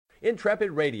Intrepid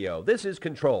Radio, this is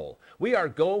Control. We are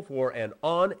go for an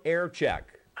on-air check.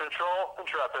 Control,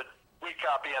 Intrepid. We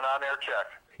copy an on-air check.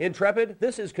 Intrepid,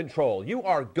 this is Control. You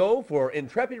are go for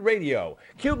Intrepid Radio.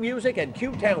 Cue music and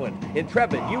cue talent.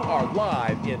 Intrepid, you are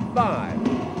live in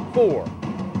 5, 4,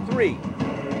 3,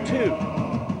 2,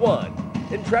 1.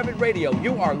 Intrepid Radio,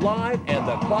 you are live and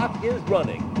the clock is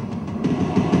running.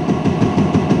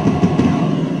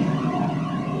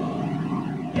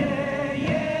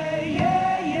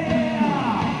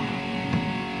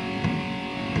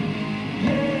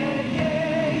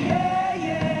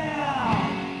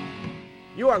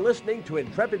 You are listening to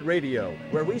Intrepid Radio,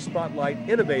 where we spotlight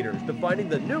innovators defining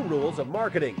the new rules of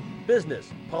marketing, business,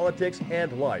 politics,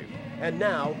 and life. And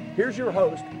now, here's your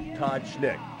host, Todd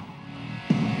Schnick.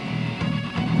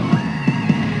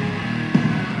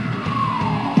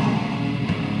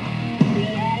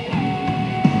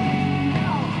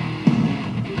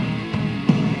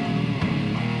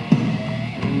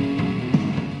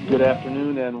 Good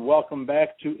afternoon and welcome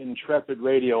back to Intrepid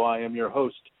Radio. I am your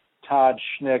host, Todd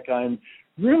Schnick. I'm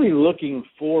really looking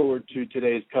forward to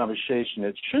today's conversation.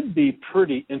 It should be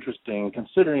pretty interesting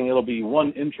considering it'll be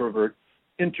one introvert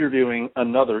interviewing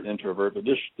another introvert, but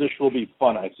this will be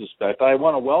fun, I suspect. I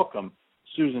want to welcome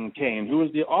Susan Cain, who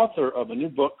is the author of a new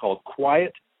book called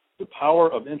Quiet: The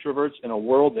Power of Introverts in a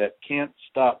World That Can't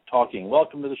Stop Talking.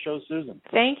 Welcome to the show, Susan.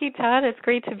 Thank you, Todd. It's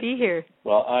great to be here.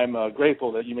 Well, I'm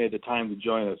grateful that you made the time to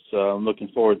join us. I'm looking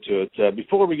forward to it.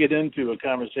 Before we get into a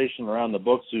conversation around the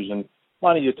book, Susan,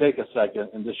 why don't you take a second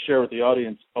and just share with the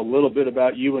audience a little bit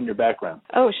about you and your background?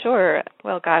 Oh, sure.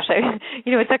 Well, gosh,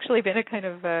 it's actually been a kind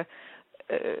of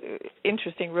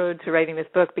interesting road to writing this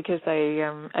book because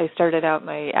I started out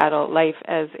my adult life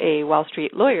as a Wall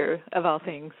Street lawyer, of all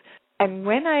things. And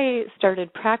when I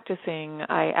started practicing,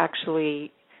 I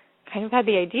actually kind of had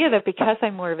the idea that because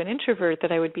I'm more of an introvert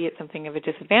that I would be at something of a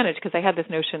disadvantage because I had this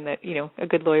notion that, a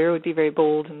good lawyer would be very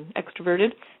bold and extroverted.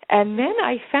 And then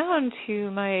I found,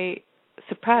 to my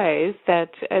surprise,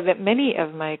 that many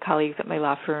of my colleagues at my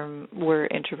law firm were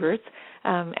introverts,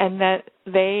 and that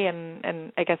they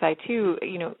and I guess I too,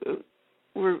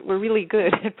 were really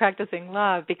good at practicing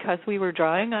law because we were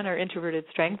drawing on our introverted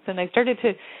strengths. And I started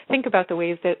to think about the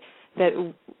ways that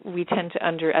we tend to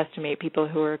underestimate people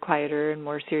who are quieter and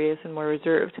more serious and more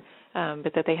reserved,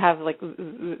 but that they have like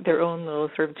their own little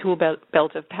sort of tool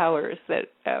belt of powers that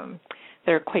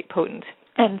are quite potent.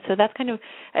 And so that's kind of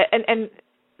and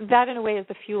that in a way is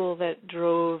the fuel that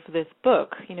drove this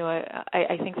book.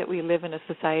 I think that we live in a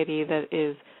society that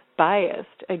is biased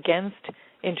against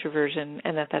introversion,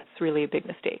 and that's really a big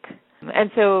mistake.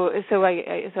 And so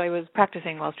I was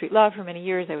practicing Wall Street law for many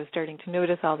years. I was starting to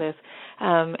notice all this,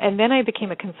 and then I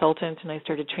became a consultant, and I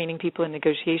started training people in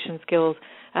negotiation skills,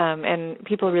 and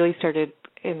people really started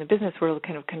in the business world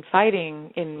kind of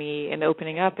confiding in me and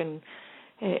opening up in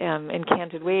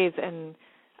candid ways. And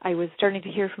I was starting to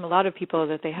hear from a lot of people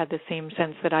that they had the same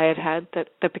sense that I had,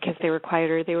 that because they were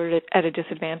quieter, they were at a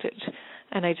disadvantage.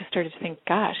 And I just started to think,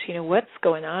 gosh, what's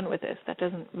going on with this? That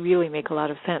doesn't really make a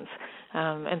lot of sense.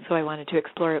 And so I wanted to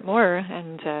explore it more,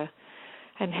 and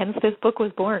hence this book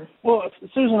was born. Well,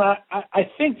 Susan, I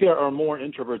think there are more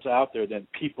introverts out there than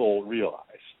people realize.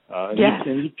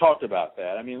 And you've talked about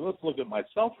that. I mean, let's look at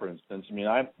myself, for instance. I mean,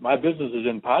 my business is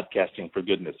in podcasting, for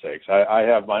goodness sakes. I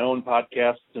have my own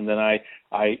podcasts, and then I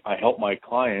help my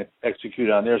clients execute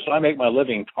on theirs. So I make my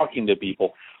living talking to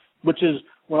people, which is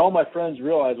when all my friends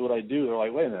realize what I do, they're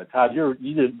like, wait a minute, Todd, you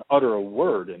didn't utter a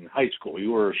word in high school.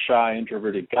 You were a shy,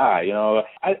 introverted guy.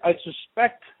 I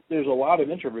suspect there's a lot of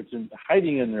introverts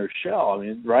hiding in their shell. I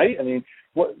mean, right? I mean,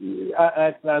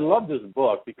 I love this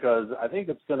book because I think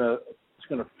it's going to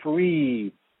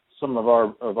free some of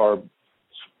our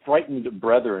frightened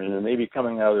brethren and maybe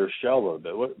coming out of their shell a little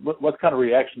bit. What kind of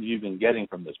reactions have you been getting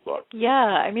from this book? Yeah,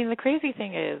 I mean, the crazy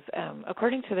thing is,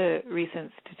 according to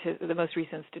the most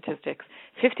recent statistics,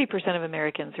 50% of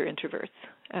Americans are introverts.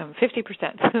 50%.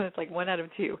 It's like 1 out of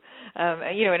 2.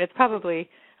 And it's probably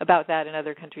about that in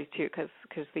other countries too,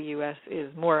 because the U.S.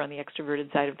 is more on the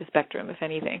extroverted side of the spectrum, if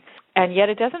anything. And yet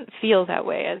it doesn't feel that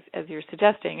way, as you're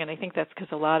suggesting, and I think that's because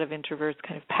a lot of introverts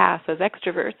kind of pass as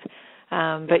extroverts.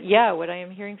 But yeah, what I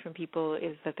am hearing from people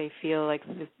is that they feel like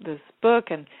this book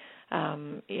and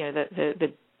the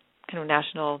kind of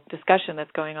national discussion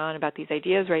that's going on about these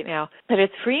ideas right now, that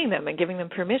it's freeing them and giving them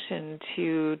permission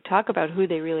to talk about who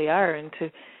they really are and to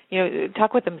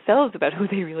talk with themselves about who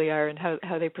they really are and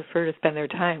how they prefer to spend their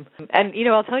time. And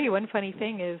I'll tell you one funny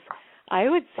thing is, I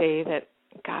would say that,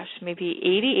 maybe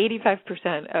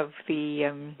 80-85% of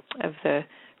the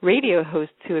radio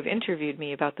hosts who have interviewed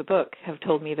me about the book have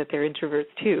told me that they're introverts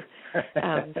too.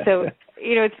 So,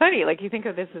 it's funny, like you think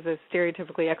of this as a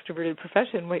stereotypically extroverted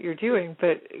profession, what you're doing,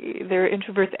 but there are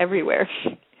introverts everywhere,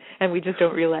 and we just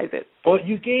don't realize it. Well,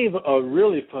 you gave a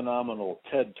really phenomenal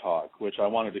TED Talk, which I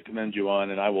wanted to commend you on,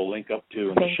 and I will link up to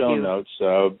in the show notes.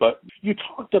 But you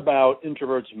talked about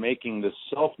introverts making this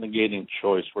self-negating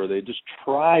choice where they just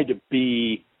try to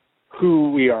be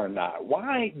who we are not.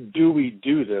 Why do we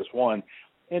do this, one?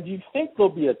 And do you think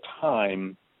there'll be a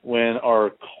time when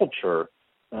our culture,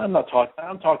 I'm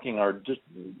talking our just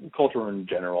culture in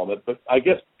general, but I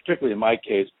guess particularly in my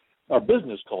case, our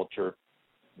business culture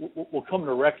will come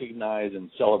to recognize and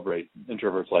celebrate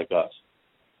introverts like us?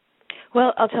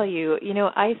 Well, I'll tell you,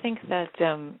 I think that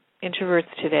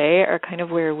introverts today are kind of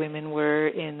where women were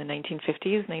in the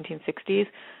 1950s,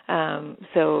 1960s.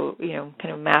 So,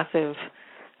 kind of massive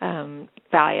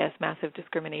bias, massive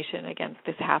discrimination against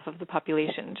this half of the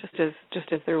population,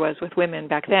 just as there was with women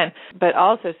back then. But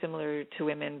also similar to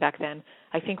women back then,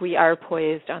 I think we are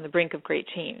poised on the brink of great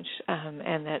change,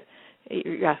 and that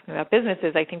you're asking about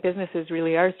businesses. I think businesses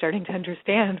really are starting to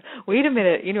understand, wait a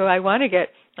minute,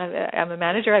 I'm a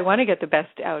manager, I want to get the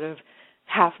best out of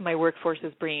half my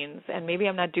workforce's brains, and maybe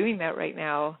I'm not doing that right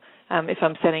now if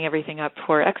I'm setting everything up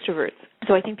for extroverts.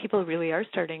 So I think people really are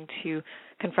starting to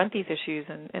confront these issues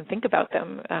and think about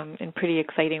them in pretty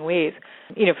exciting ways.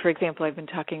 For example, I've been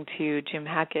talking to Jim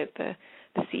Hackett, the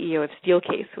CEO of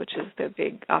Steelcase, which is the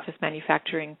big office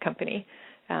manufacturing company.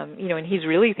 And he's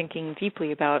really thinking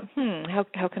deeply about,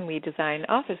 how can we design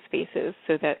office spaces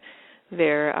so that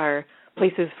there are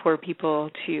places for people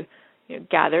to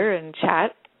gather and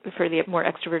chat for the more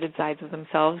extroverted sides of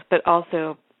themselves, but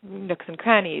also nooks and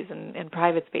crannies and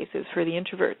private spaces for the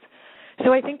introverts.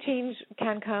 So I think change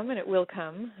can come and it will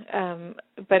come.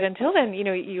 But until then,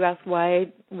 you ask why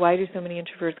do so many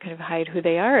introverts kind of hide who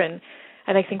they are? And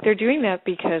I think they're doing that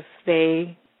because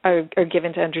they are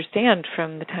given to understand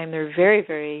from the time they're very,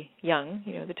 very young,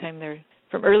 the time they're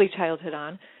from early childhood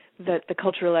on, that the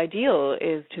cultural ideal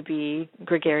is to be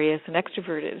gregarious and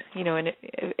extroverted, and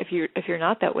if you're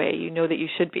not that way, that you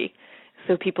should be.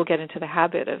 So people get into the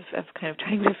habit of kind of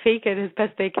trying to fake it as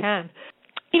best they can.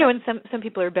 And some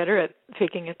people are better at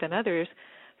faking it than others.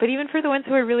 But even for the ones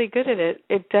who are really good at it,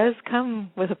 it does come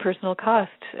with a personal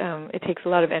cost. It takes a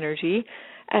lot of energy.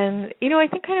 And, I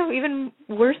think kind of even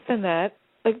worse than that,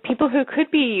 like people who could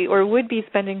be or would be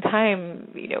spending time,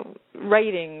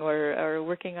 writing or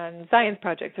working on science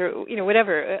projects or,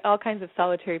 whatever, all kinds of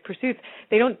solitary pursuits,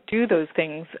 they don't do those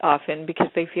things often because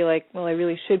they feel like, well, I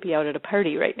really should be out at a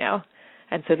party right now.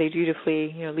 And so they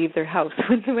dutifully, leave their house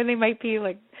when they might be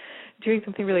like doing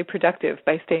something really productive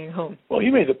by staying home. Well,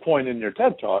 you made the point in your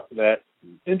TED Talk that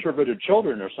introverted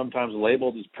children are sometimes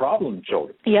labeled as problem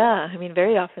children. Yeah, very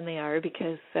very they are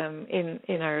because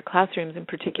in our classrooms in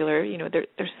particular,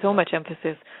 there's so much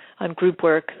emphasis on group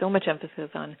work, so much emphasis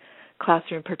on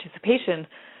classroom participation.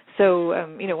 So,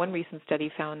 one recent study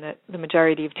found that the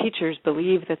majority of teachers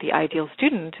believe that the ideal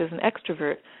student is an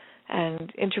extrovert,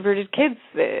 and introverted kids,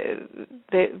 they're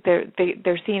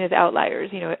seen as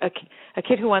outliers. A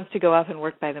kid who wants to go off and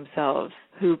work by themselves,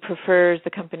 who prefers the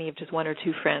company of just one or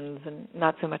two friends and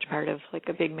not so much part of like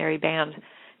a big merry band,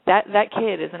 that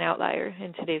kid is an outlier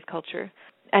in today's culture.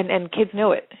 And kids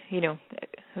know it,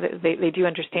 they do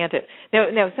understand it.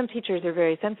 Now some teachers are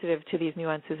very sensitive to these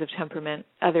nuances of temperament,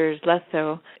 others less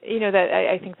so. That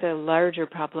I think the larger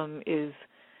problem is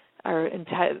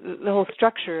the whole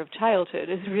structure of childhood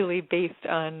is really based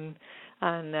on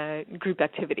group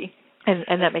activity.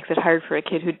 And that makes it hard for a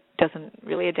kid who doesn't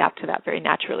really adapt to that very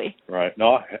naturally. Right.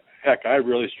 No, heck, I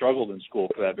really struggled in school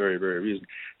for that very, very reason.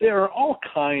 There are all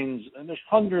kinds, and there's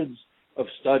hundreds of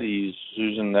studies,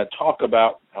 Susan, that talk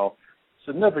about how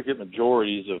significant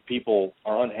majorities of people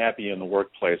are unhappy in the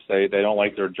workplace. They don't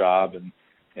like their job,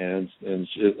 and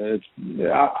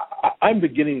I'm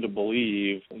beginning to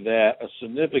believe that a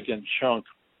significant chunk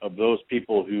of those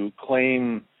people who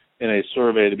claim in a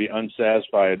survey to be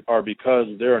unsatisfied are because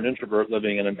they're an introvert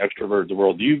living in an extroverted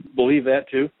world. Do you believe that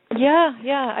too?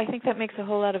 Yeah, I think that makes a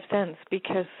whole lot of sense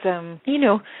because,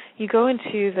 you go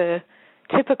into the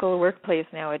typical workplace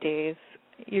nowadays,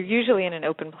 you're usually in an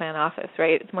open plan office,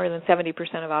 right? It's more than 70%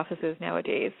 of offices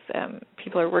nowadays.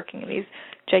 People are working in these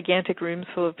gigantic rooms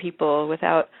full of people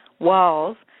without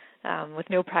walls, with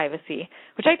no privacy,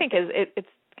 which I think it's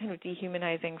kind of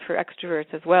dehumanizing for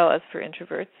extroverts as well as for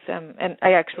introverts. And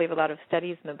I actually have a lot of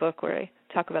studies in the book where I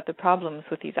talk about the problems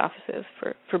with these offices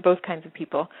for both kinds of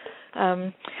people.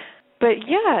 But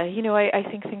yeah, I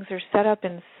think things are set up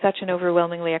in such an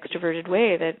overwhelmingly extroverted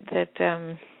way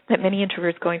that that many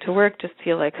introverts going to work just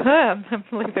feel like,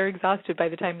 like they're exhausted by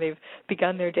the time they've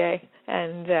begun their day.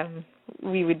 And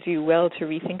we would do well to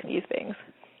rethink these things,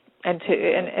 and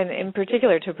in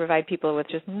particular to provide people with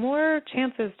just more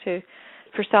chances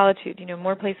for solitude,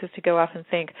 more places to go off and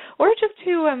think, or just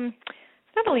to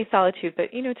not only solitude, but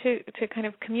to kind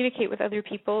of communicate with other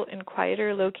people in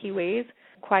quieter, low-key ways,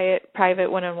 quiet,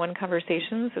 private, one-on-one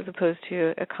conversations, as opposed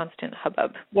to a constant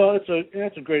hubbub. Well,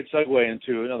 that's a great segue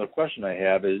into another question I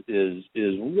have: is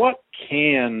what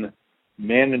can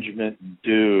management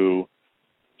do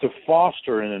to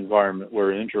foster an environment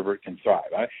where an introvert can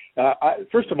thrive?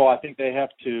 First of all, I think they have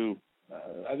to.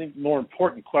 I think the more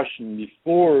important question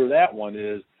before that one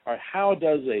is, how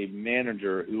does a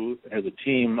manager who has a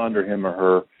team under him or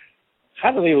her,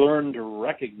 how do they learn to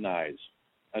recognize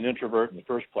an introvert in the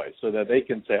first place so that they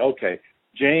can say, okay,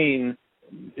 Jane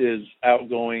is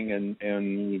outgoing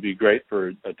and would be great for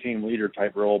a team leader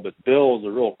type role, but Bill's a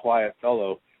real quiet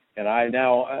fellow, and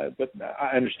but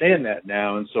I understand that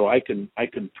now, and so I can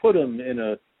put him in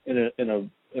a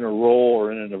role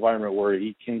or in an environment where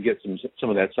he can get some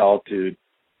of that solitude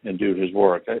and do his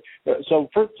work. So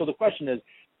the question is,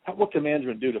 what can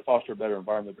management do to foster a better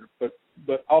environment?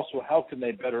 But also, how can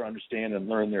they better understand and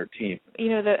learn their team?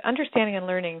 The understanding and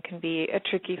learning can be a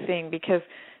tricky thing because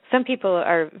some people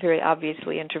are very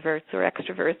obviously introverts or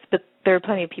extroverts, but there are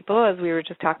plenty of people, as we were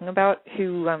just talking about,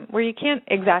 who where you can't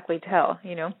exactly tell.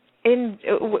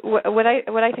 What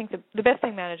I think the best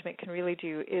thing management can really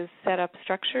do is set up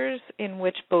structures in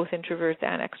which both introverts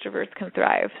and extroverts can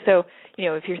thrive. So,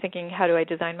 if you're thinking, how do I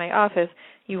design my office?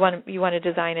 You want to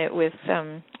design it with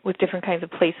different kinds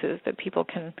of places that people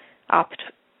can opt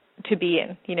to be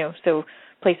in. So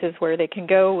places where they can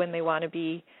go when they want to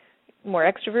be more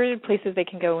extroverted, places they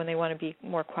can go when they want to be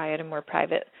more quiet and more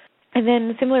private. And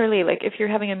then similarly, like if you're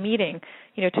having a meeting,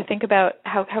 to think about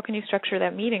how can you structure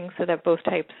that meeting so that both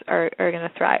types are going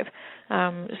to thrive.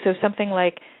 So something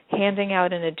like handing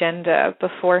out an agenda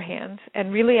beforehand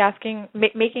and really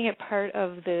making it part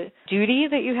of the duty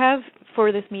that you have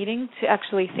for this meeting to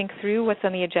actually think through what's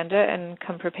on the agenda and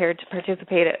come prepared to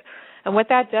participate in it. And what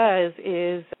that does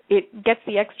is it gets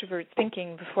the extroverts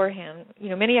thinking beforehand.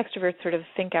 Many extroverts sort of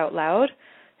think out loud,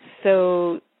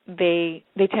 so they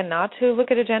tend not to look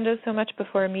at agendas so much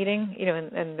before a meeting,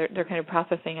 and they're kind of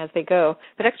processing as they go.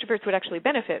 But extroverts would actually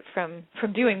benefit from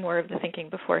doing more of the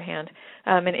thinking beforehand.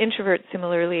 And introverts,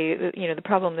 similarly, the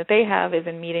problem that they have is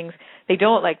in meetings, they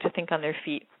don't like to think on their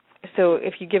feet. So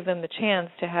if you give them the chance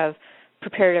to have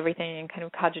prepared everything and kind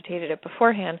of cogitated it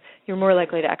beforehand, you're more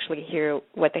likely to actually hear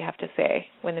what they have to say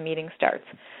when the meeting starts.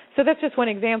 So that's just one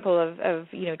example of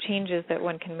changes that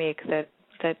one can make that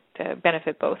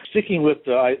benefit both. Sticking with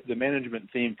the management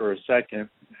theme for a second,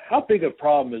 how big a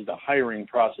problem is the hiring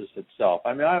process itself?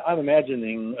 I mean, I'm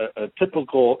imagining a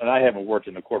typical, and I haven't worked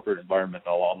in a corporate environment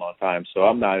in a long, long time, so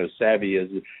I'm not as savvy as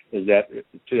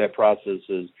that process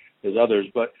as others.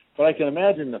 But I can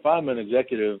imagine if I'm an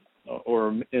executive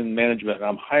or in management and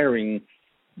I'm hiring,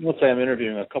 let's say I'm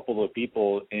interviewing a couple of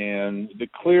people, and the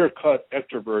clear-cut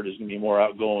extrovert is going to be more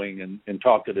outgoing and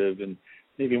talkative and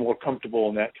maybe more comfortable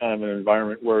in that kind of an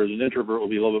environment, whereas an introvert will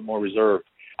be a little bit more reserved.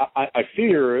 I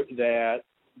fear that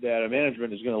a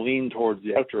management is going to lean towards the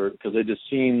extrovert because it just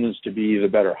seems to be the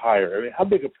better hire. I mean, how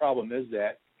big a problem is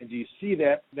that? And do you see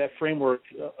that framework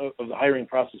of the hiring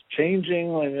process changing,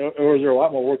 or is there a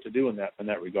lot more work to do in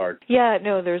that regard? Yeah,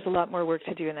 no, there's a lot more work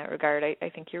to do in that regard. I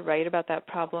think you're right about that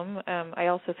problem. I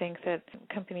also think that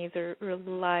companies are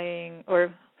relying, or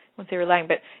I won't say relying,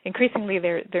 but increasingly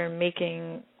they're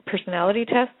making personality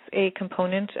tests a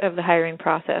component of the hiring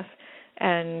process.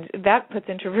 And that puts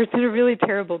introverts in a really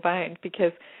terrible bind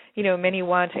because, many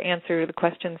want to answer the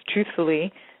questions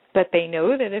truthfully, but they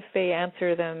know that if they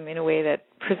answer them in a way that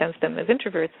presents them as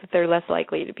introverts, that they're less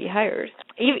likely to be hired,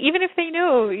 even if they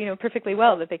know, perfectly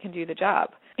well that they can do the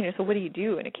job. So what do you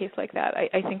do in a case like that?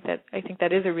 I think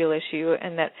that is a real issue,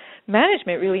 and that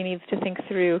management really needs to think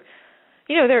through.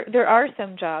 There are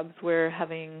some jobs where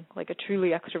having like a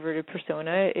truly extroverted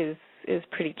persona is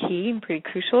pretty key and pretty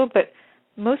crucial, but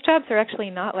most jobs are actually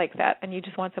not like that, and you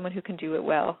just want someone who can do it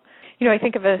well. I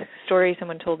think of a story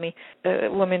someone told me, a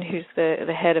woman who's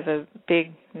the head of a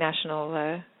big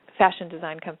national fashion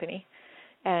design company,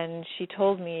 and she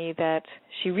told me that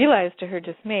she realized to her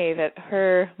dismay that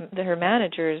her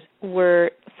managers were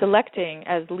selecting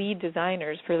as lead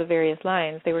designers for the various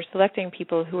lines. They were selecting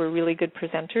people who were really good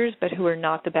presenters but who were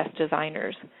not the best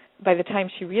designers. By the time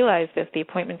she realized this, the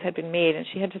appointments had been made, and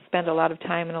she had to spend a lot of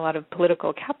time and a lot of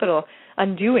political capital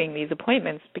undoing these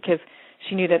appointments because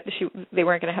she knew that they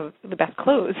weren't going to have the best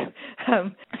clothes.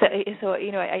 So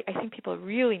I think people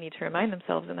really need to remind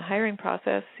themselves in the hiring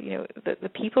process, the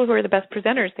people who are the best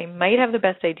presenters, they might have the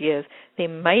best ideas, they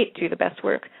might do the best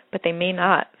work, but they may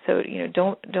not. So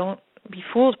don't be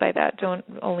fooled by that. Don't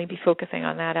only be focusing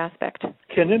on that aspect.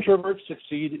 Can introverts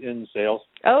succeed in sales?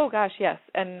 Oh gosh, yes.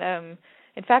 And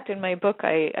in fact, in my book,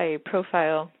 I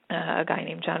profile a guy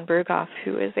named John Berghoff,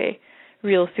 who is a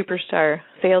real superstar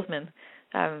salesman.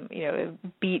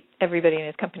 Beat everybody in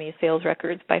his company's sales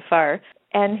records by far.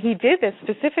 And he did this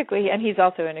specifically, and he's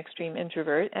also an extreme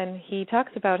introvert, and he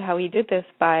talks about how he did this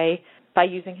by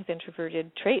using his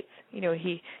introverted traits.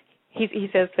 He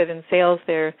says that in sales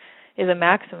there is a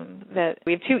maxim that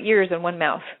we have 2 ears and 1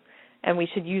 mouth, and we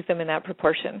should use them in that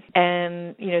proportion.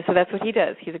 And, so that's what he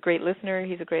does. He's a great listener,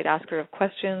 he's a great asker of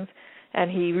questions, and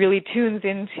he really tunes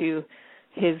into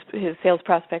his sales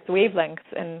prospects' wavelengths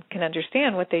and can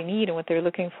understand what they need and what they're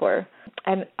looking for.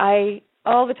 And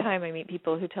all the time I meet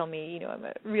people who tell me, I'm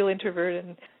a real introvert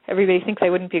and everybody thinks I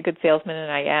wouldn't be a good salesman,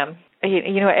 and I am.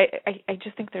 I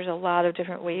just think there's a lot of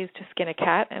different ways to skin a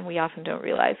cat, and we often don't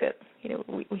realize it.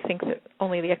 We think that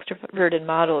only the extroverted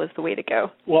model is the way to go.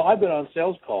 Well, I've been on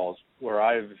sales calls where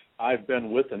I've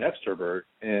been with an extrovert,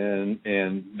 and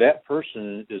that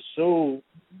person is so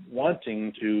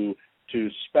wanting to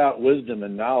spout wisdom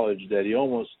and knowledge that he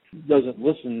almost doesn't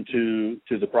listen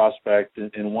to the prospect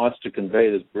and wants to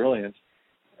convey this brilliance.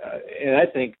 And I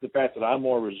think the fact that I'm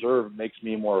more reserved makes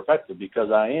me more effective, because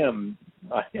I am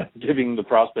giving the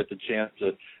prospect a chance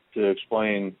to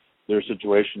explain their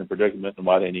situation and predicament and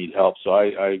why they need help. So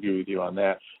I agree with you on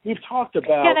that. We've talked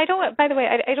about... Yeah, and I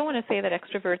don't want to say that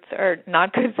extroverts are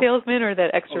not good salesmen, or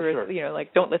that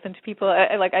extroverts, don't listen to people.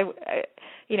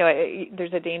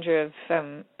 There's a danger of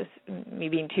me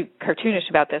being too cartoonish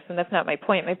about this, and that's not my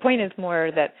point. My point is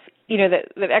more that,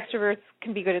 that extroverts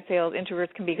can be good at sales,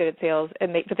 introverts can be good at sales,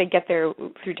 but they get there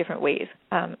through different ways.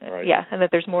 Right. Yeah, and that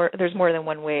there's more than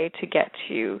one way to get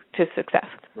to success.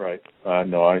 Right.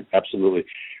 Absolutely.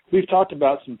 We've talked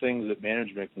about some things that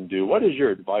management can do. What is your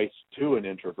advice to an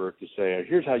introvert to say,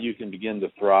 here's how you can begin to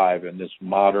thrive in this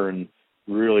modern,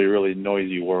 really, really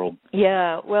noisy world?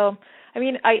 Yeah, well,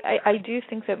 I do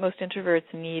think that most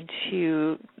introverts need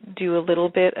to do a little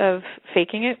bit of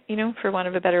faking it, for want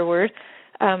of a better word.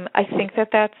 I think that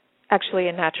that's actually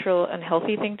a natural and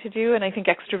healthy thing to do, and I think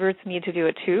extroverts need to do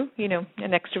it too.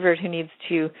 An extrovert who needs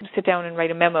to sit down and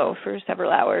write a memo for several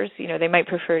hours, they might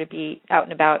prefer to be out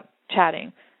and about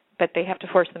chatting, but they have to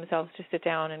force themselves to sit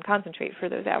down and concentrate for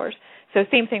those hours. So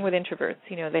same thing with introverts.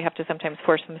 They have to sometimes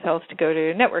force themselves to go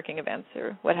to networking events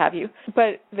or what have you.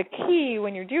 But the key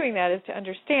when you're doing that is to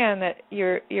understand that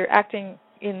you're acting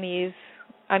in these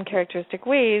uncharacteristic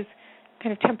ways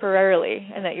kind of temporarily,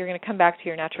 and that you're going to come back to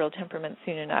your natural temperament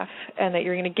soon enough, and that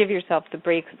you're going to give yourself the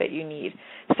breaks that you need.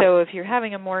 So if you're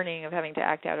having a morning of having to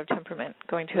act out of temperament,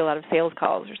 going to a lot of sales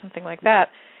calls or something like that,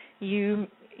 you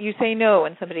say no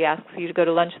when somebody asks you to go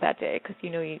to lunch that day, because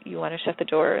you want to shut the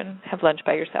door and have lunch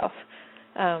by yourself.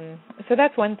 So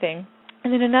that's one thing.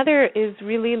 And then another is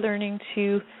really learning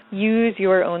to use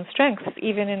your own strengths,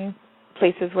 even in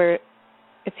places where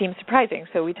it seems surprising.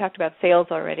 So we talked about sales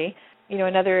already.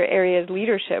 Another area is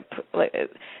leadership.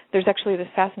 There's actually this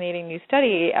fascinating new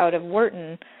study out of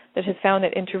Wharton that has found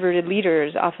that introverted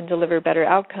leaders often deliver better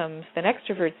outcomes than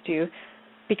extroverts do,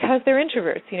 because they're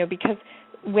introverts, because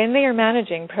when they are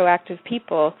managing proactive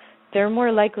people, they're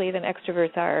more likely than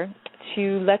extroverts are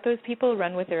to let those people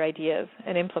run with their ideas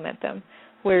and implement them,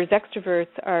 whereas extroverts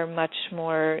are much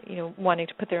more, wanting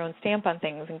to put their own stamp on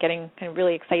things and getting kind of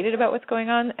really excited about what's going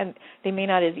on, and they may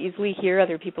not as easily hear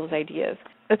other people's ideas.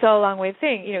 That's all a long way of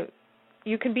saying,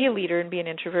 you can be a leader and be an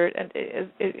introvert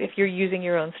if you're using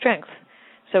your own strengths.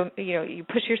 So, you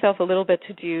push yourself a little bit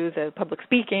to do the public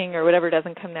speaking or whatever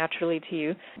doesn't come naturally to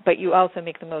you, but you also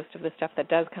make the most of the stuff that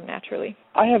does come naturally.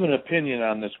 I have an opinion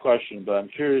on this question, but I'm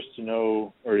curious to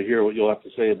know or to hear what you'll have to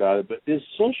say about it. But is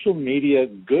social media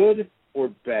good or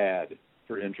bad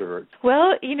for introverts?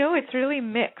 Well, it's really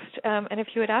mixed. And if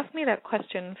you had asked me that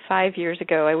question 5 years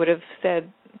ago, I would have said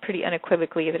pretty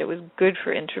unequivocally that it was good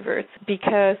for introverts,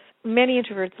 because many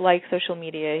introverts like social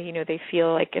media. They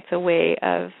feel like it's a way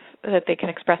that they can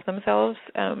express themselves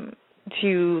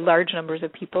to large numbers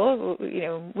of people,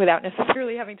 without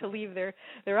necessarily having to leave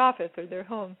their office or their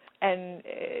home. And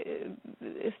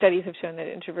studies have shown that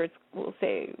introverts will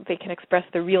say they can express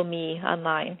the real me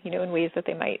online, in ways that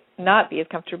they might not be as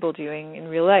comfortable doing in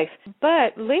real life.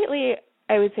 But lately,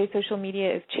 I would say social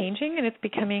media is changing, and it's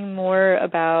becoming more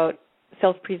about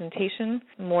self-presentation,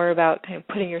 more about kind of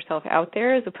putting yourself out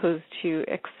there as opposed to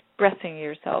expressing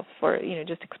yourself or,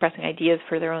 just expressing ideas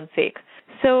for their own sake.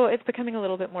 So it's becoming a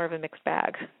little bit more of a mixed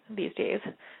bag these days.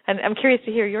 And I'm curious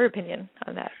to hear your opinion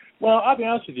on that. Well, I'll be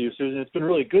honest with you, Susan, it's been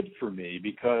really good for me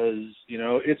because,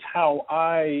 it's how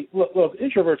look,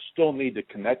 introverts still need to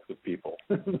connect with people.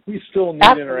 We still need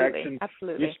interaction.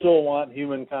 Absolutely. We still want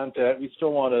human contact. We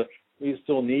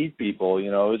still need people,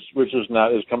 which is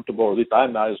not as comfortable, or at least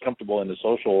I'm not as comfortable in the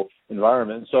social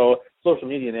environment. So social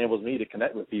media enables me to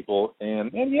connect with people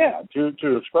and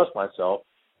to express myself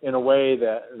in a way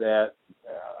that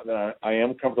I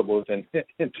am comfortable with.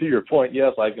 And to your point,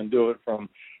 yes, I can do it from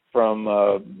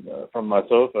my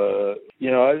sofa.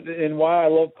 And why I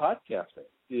love podcasting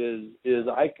is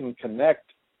I can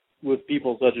connect with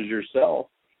people such as yourself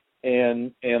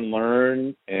and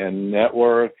learn and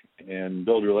network and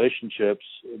build relationships,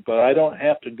 but I don't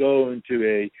have to go into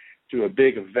a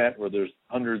big event where there's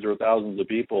hundreds or thousands of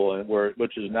people and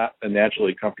which is not a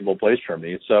naturally comfortable place for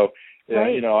me. So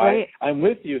right. I'm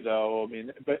with you though. I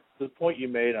mean, but the point you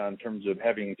made on terms of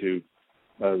having to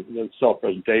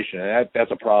self-presentation, and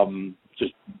that's a problem,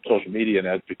 just social media, and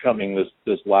that's becoming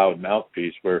this loud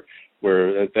mouthpiece where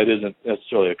that isn't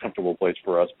necessarily a comfortable place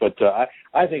for us. But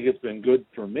I think it's been good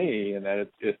for me, and that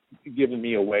it's given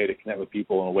me a way to connect with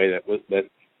people in a way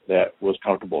that was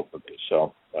comfortable for me.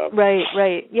 So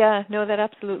right, yeah, no, that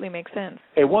absolutely makes sense.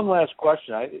 Hey, one last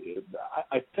question.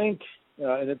 I think,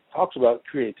 and it talks about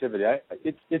creativity.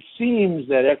 It seems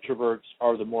that extroverts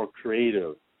are the more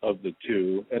creative of the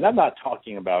two, and I'm not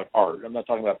talking about art. I'm not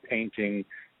talking about painting,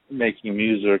 making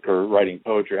music, or writing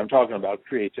poetry. I'm talking about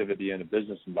creativity in a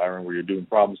business environment where you're doing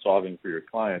problem solving for your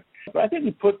client. But I think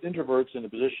we put introverts in a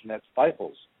position that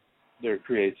stifles their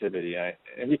creativity.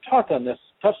 And we touched on this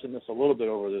a little bit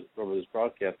over this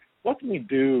broadcast. What can we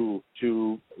do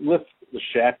to lift the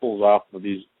shackles off of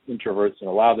these introverts and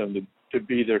allow them to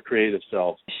be their creative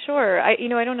selves? Sure. I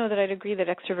don't know that I'd agree that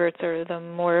extroverts are the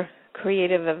more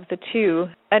creative of the two.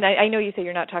 And I know you say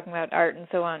you're not talking about art and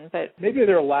so on, but maybe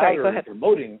they're louder in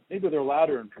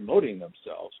promoting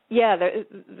themselves. Yeah,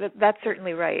 that's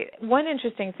certainly right. One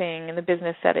interesting thing in the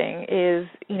business setting is,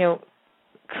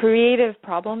 creative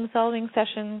problem-solving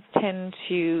sessions tend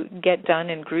to get done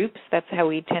in groups. That's how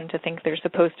we tend to think they're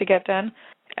supposed to get done.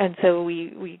 And so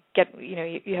we get,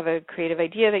 you have a creative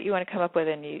idea that you want to come up with,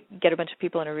 and you get a bunch of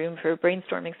people in a room for a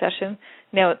brainstorming session.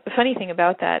 Now, the funny thing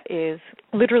about that is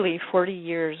literally 40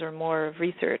 years or more of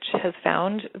research has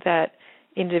found that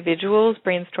individuals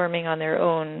brainstorming on their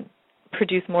own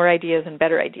produce more ideas and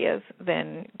better ideas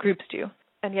than groups do.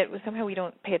 And yet somehow we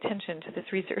don't pay attention to this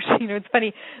research. It's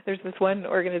funny, there's this one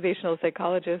organizational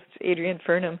psychologist, Adrian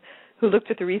Furnham, who looked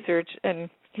at the research and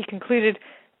he concluded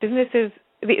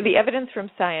the evidence from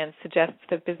science suggests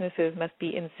that businesses must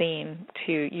be insane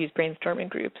to use brainstorming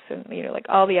groups. And,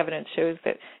 all the evidence shows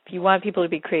that if you want people to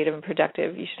be creative and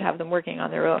productive, you should have them working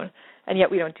on their own. And yet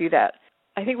we don't do that.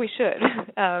 I think we should,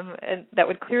 and that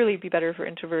would clearly be better for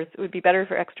introverts. It would be better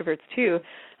for extroverts too.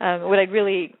 What I'd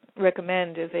really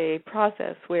recommend is a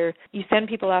process where you send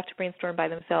people off to brainstorm by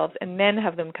themselves and then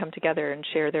have them come together and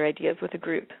share their ideas with a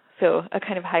group. So a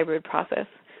kind of hybrid process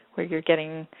where you're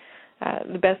getting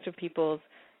the best of people's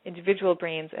individual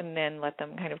brains and then let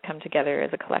them kind of come together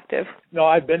as a collective. No,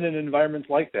 I've been in environments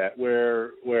like that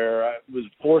where I was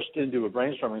forced into a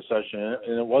brainstorming session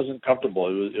and it wasn't comfortable.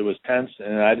 It was tense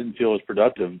and I didn't feel as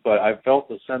productive, but I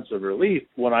felt a sense of relief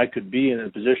when I could be in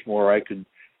a position where I could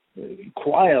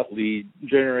quietly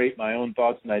generate my own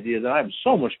thoughts and ideas. And I'm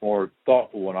so much more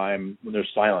thoughtful when there's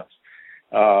silence.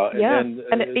 And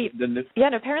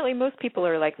apparently most people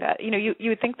are like that. You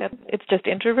would think that it's just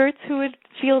introverts who would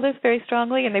feel this very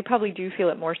strongly, and they probably do feel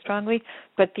it more strongly,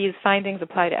 but these findings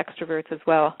apply to extroverts as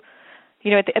well.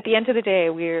 At the end of the day,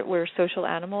 we're social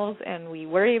animals, and we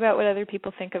worry about what other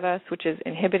people think of us, which is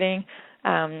inhibiting.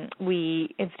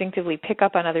 We instinctively pick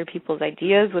up on other people's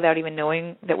ideas without even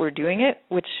knowing that we're doing it,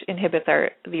 which inhibits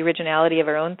the originality of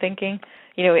our own thinking.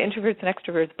 Introverts and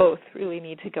extroverts both really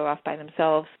need to go off by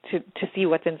themselves to see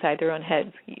what's inside their own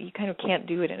heads. You kind of can't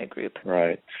do it in a group.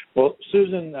 Right. Well,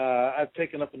 Susan, I've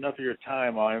taken up enough of your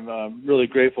time. I'm really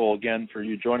grateful again for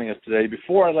you joining us today.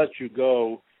 Before I let you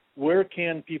go, where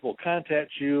can people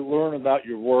contact you, learn about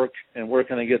your work, and where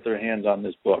can they get their hands on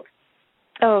this book?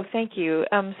 Oh, thank you.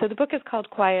 So the book is called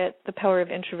Quiet, The Power of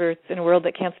Introverts in a World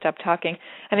That Can't Stop Talking,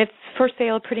 and it's for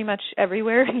sale pretty much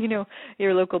everywhere,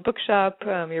 your local bookshop,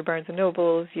 your Barnes &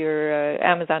 Nobles, your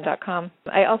Amazon.com.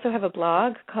 I also have a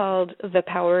blog called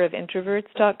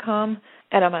thepowerofintroverts.com,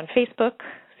 and I'm on Facebook,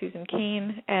 Susan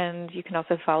Cain, and you can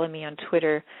also follow me on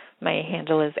Twitter. My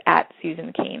handle is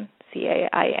 @SusanCain,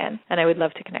 CAIN, and I would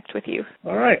love to connect with you.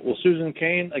 All right. Well, Susan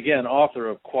Cain, again, author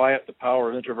of Quiet, the Power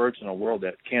of Introverts in a World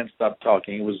That Can't Stop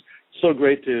Talking. It was so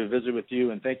great to visit with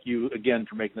you, and thank you again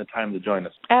for making the time to join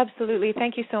us. Absolutely.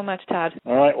 Thank you so much, Todd.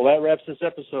 All right. Well, that wraps this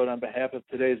episode. On behalf of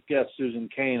today's guest, Susan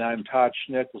Cain, I'm Todd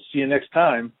Schnick. We'll see you next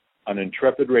time on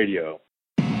Intrepid Radio.